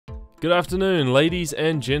Good afternoon, ladies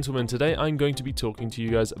and gentlemen. Today I'm going to be talking to you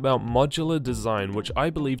guys about modular design, which I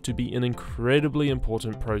believe to be an incredibly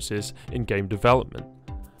important process in game development.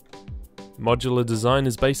 Modular design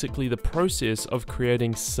is basically the process of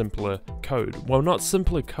creating simpler code. Well, not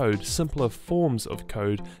simpler code, simpler forms of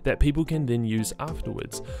code that people can then use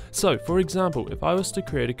afterwards. So, for example, if I was to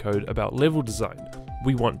create a code about level design,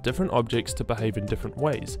 we want different objects to behave in different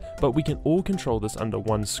ways, but we can all control this under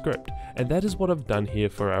one script, and that is what I've done here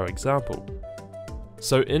for our example.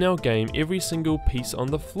 So in our game, every single piece on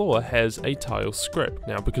the floor has a tile script.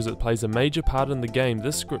 Now, because it plays a major part in the game,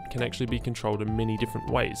 this script can actually be controlled in many different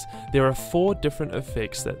ways. There are 4 different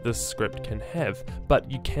effects that this script can have, but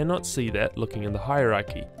you cannot see that looking in the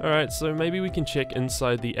hierarchy. Alright, so maybe we can check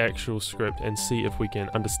inside the actual script and see if we can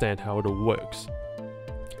understand how it all works.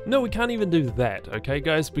 No, we can't even do that, okay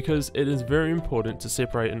guys, because it is very important to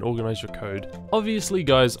separate and organize your code. Obviously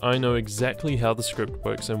guys, I know exactly how the script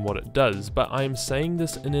works and what it does, but I am saying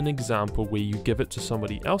this in an example where you give it to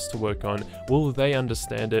somebody else to work on. Will they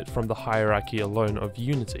understand it from the hierarchy alone of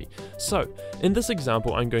Unity? So, in this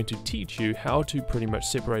example, I'm going to teach you how to pretty much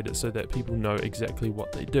separate it so that people know exactly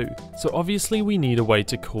what they do. So obviously we need a way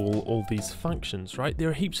to call all these functions, right? There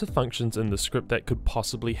are heaps of functions in the script that could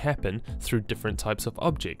possibly happen through different types of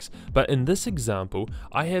objects. But in this example,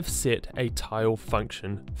 I have set a tile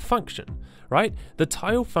function, right? The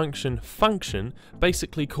tile function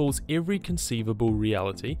basically calls every conceivable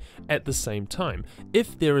reality at the same time.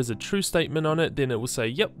 If there is a true statement on it, then it will say,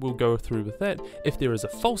 yep, we'll go through with that. If there is a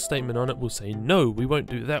false statement on it, we'll say, no, we won't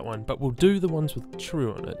do that one, but we'll do the ones with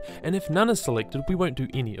true on it. And if none is selected, we won't do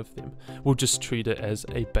any of them. We'll just treat it as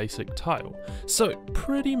a basic tile. So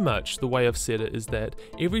pretty much the way I've set it is that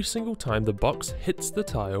every single time the box hits the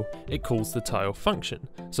tile, it calls the tile function,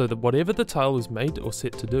 so that whatever the tile is made or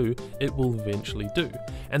set to do, it will eventually do.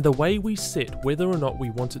 And the way we set whether or not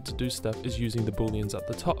we want it to do stuff is using the booleans at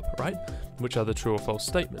the top, right? Which are the true or false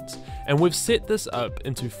statements. And we've set this up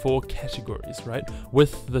into 4 categories, right?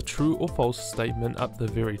 With the true or false statement up the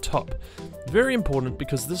very top. Very important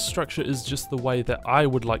because this structure is just the way that I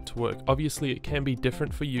would like to work. Obviously it can be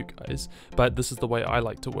different for you guys, but this is the way I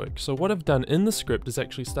like to work. So what I've done in the script is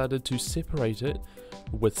actually started to separate it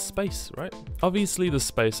with space, right? Obviously the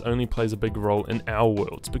space only plays a big role in our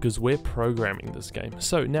worlds because we're programming this game.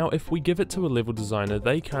 So now if we give it to a level designer,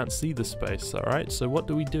 they can't see the space, alright? So what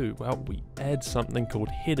do? Well, we add something called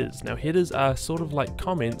headers. Now headers are sort of like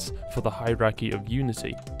comments for the hierarchy of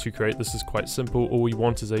Unity. To create this is quite simple. All we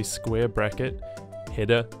want is a square bracket,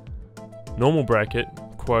 header, normal bracket,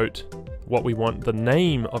 quote, what we want the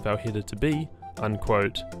name of our header to be,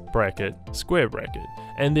 unquote, bracket, square bracket.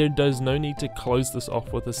 And there does no need to close this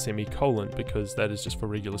off with a semicolon because that is just for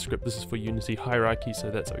regular script. This is for Unity hierarchy,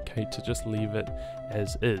 so that's okay to just leave it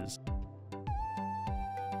as is.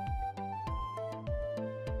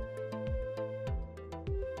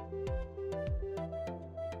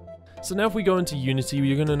 So now if we go into Unity,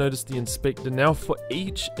 you're going to notice the inspector. Now for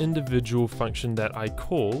each individual function that I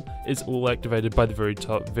call is all activated by the very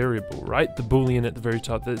top variable, right? The boolean at the very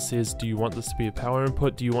top that says, do you want this to be a power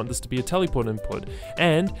input? Do you want this to be a teleport input?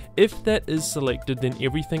 And if that is selected, then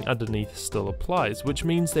everything underneath still applies, which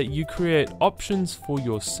means that you create options for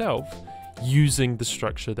yourself using the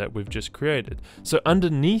structure that we've just created. So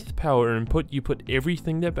underneath power input, you put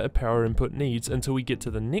everything that a power input needs until we get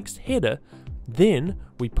to the next header. Then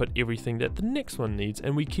we put everything that the next one needs,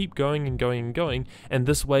 and we keep going and going and going, and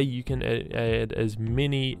this way you can add as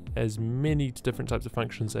many different types of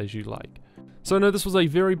functions as you like. So I know this was a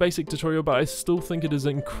very basic tutorial, but I still think it is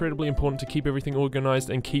incredibly important to keep everything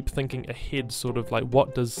organized and keep thinking ahead, sort of like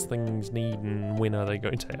what does things need and when are they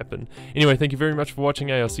going to happen. Anyway, thank you very much for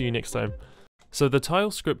watching. I'll see you next time. So the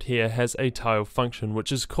tile script here has a tile function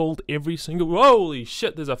which is called every single— holy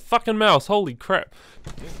shit, there's a fucking mouse, holy crap.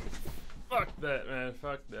 Fuck that, man,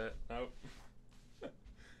 fuck that, nope.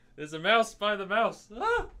 There's a mouse by the mouse.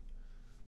 Ah!